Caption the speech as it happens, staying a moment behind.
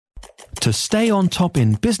To stay on top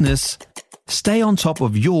in business, stay on top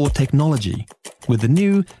of your technology with the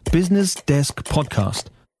new Business Desk podcast,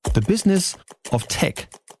 The Business of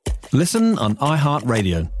Tech. Listen on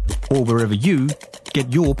iHeartRadio or wherever you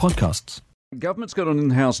get your podcasts. Government's got an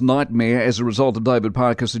in-house nightmare as a result of David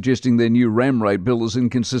Parker suggesting their new ram raid bill is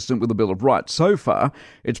inconsistent with the Bill of Rights. So far,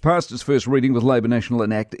 it's passed its first reading with Labour National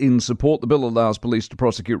and ACT in support. The bill allows police to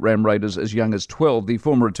prosecute ram raiders as young as 12. The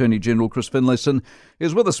former Attorney-General, Chris Finlayson,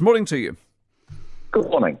 is with us. Morning to you. Good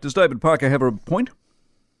morning. Does David Parker have a point?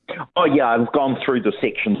 Oh, yeah, I've gone through the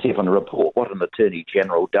Section 7 report. What an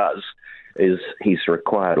Attorney-General does is he's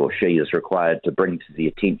required, or she is required, to bring to the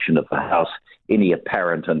attention of the House any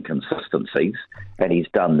apparent inconsistencies, and he's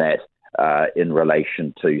done that in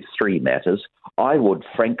relation to three matters. I would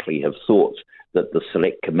frankly have thought that the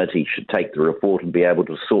Select Committee should take the report and be able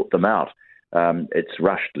to sort them out. It's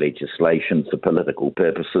rushed legislation for political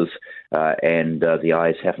purposes, and the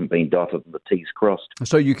I's haven't been dotted and the T's crossed.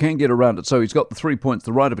 So you can get around it. So he's got the 3 points: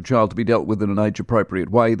 the right of a child to be dealt with in an age-appropriate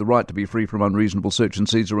way, the right to be free from unreasonable search and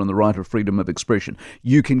seizure, and the right of freedom of expression.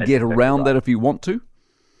 You can get around that if you want to?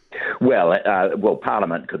 Well,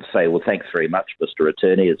 Parliament could say, well, thanks very much, Mr.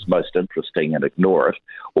 Attorney, it's most interesting, and ignore it.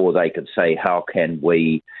 Or they could say, how can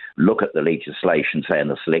we look at the legislation, say, in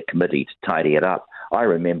the Select Committee to tidy it up? I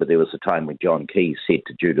remember there was a time when John Key said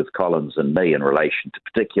to Judith Collins and me in relation to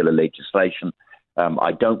particular legislation,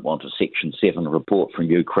 I don't want a Section 7 report from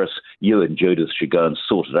you, Chris. You and Judith should go and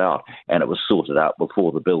sort it out. And it was sorted out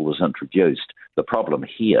before the bill was introduced. The problem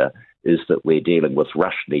here is that we're dealing with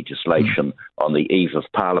rushed legislation on the eve of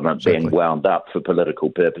Parliament being wound up for political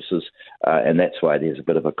purposes, and that's why there's a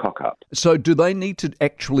bit of a cock-up. So do they need to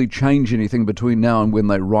actually change anything between now and when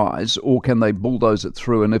they rise, or can they bulldoze it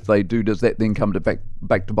through, and if they do, does that then come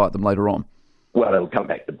back to bite them later on? Well, it'll come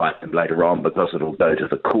back to bite them later on because it'll go to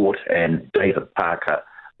the court, and David Parker,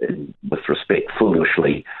 with respect,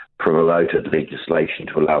 foolishly promoted legislation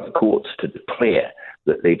to allow the courts to declare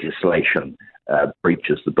that legislation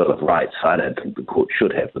breaches the Bill of Rights. I don't think the court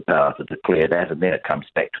should have the power to declare that, and then it comes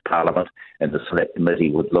back to Parliament and the Select Committee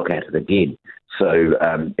would look at it again. So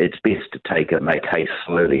it's best to take a make haste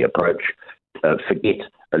slowly approach, forget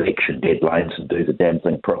election deadlines and do the damn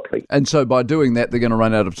thing properly. And so by doing that, they're going to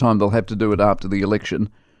run out of time. They'll have to do it after the election,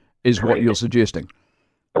 is Correct. What you're suggesting.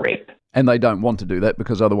 Correct. And they don't want to do that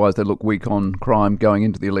because otherwise they look weak on crime going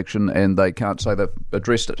into the election and they can't say they've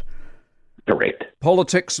addressed it. Correct.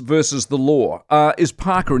 Politics versus the law. Is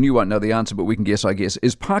Parker, and you won't know the answer, but we can guess, I guess,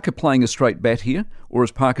 is Parker playing a straight bat here, or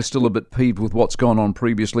is Parker still a bit peeved with what's gone on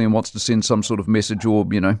previously and wants to send some sort of message or,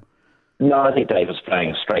 No, I think Dave is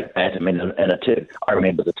playing a straight bat. I mean, I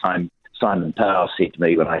remember the time Simon Power said to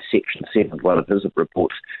me when I Section 7 one of his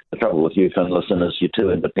reports, the trouble with you, Finlayson, is you're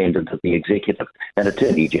too independent of the executive, and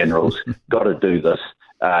Attorney Generals got to do this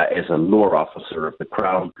as a law officer of the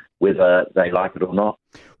Crown, whether they like it or not.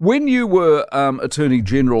 When you were Attorney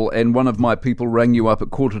General and one of my people rang you up at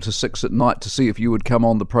 5:45 at night to see if you would come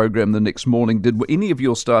on the program the next morning, did any of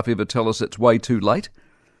your staff ever tell us it's way too late?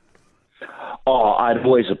 Oh, I'd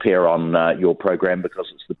always appear on your program because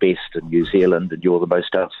it's the best in New Zealand and you're the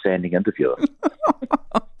most outstanding interviewer.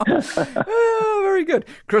 Very good.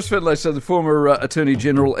 Chris Finlayson, the former Attorney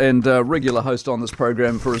General and regular host on this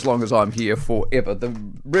program for as long as I'm here, forever. The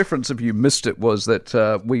reference, if you missed it, was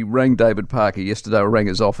that we rang David Parker yesterday, or rang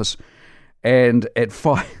his office, and at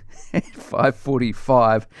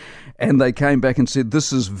 5:45, and they came back and said,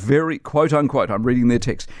 this is very, quote unquote, I'm reading their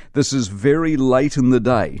text, this is very late in the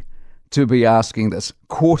day to be asking this.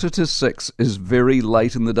 5:45 is very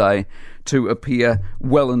late in the day to appear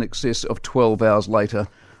well in excess of 12 hours later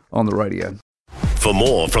on the radio. For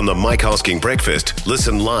more from the Mike Hosking Breakfast,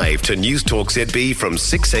 listen live to News Talk ZB from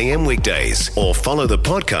 6 a.m. weekdays or follow the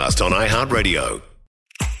podcast on iHeartRadio.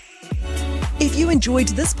 If you enjoyed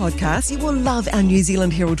this podcast, you will love our New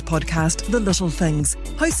Zealand Herald podcast, The Little Things,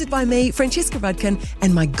 hosted by me, Francesca Rudkin,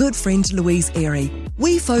 and my good friend Louise Airy.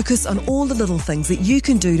 We focus on all the little things that you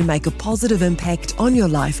can do to make a positive impact on your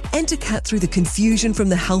life and to cut through the confusion from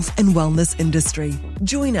the health and wellness industry.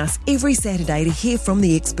 Join us every Saturday to hear from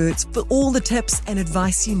the experts for all the tips and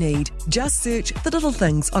advice you need. Just search The Little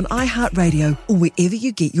Things on iHeartRadio or wherever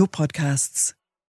you get your podcasts.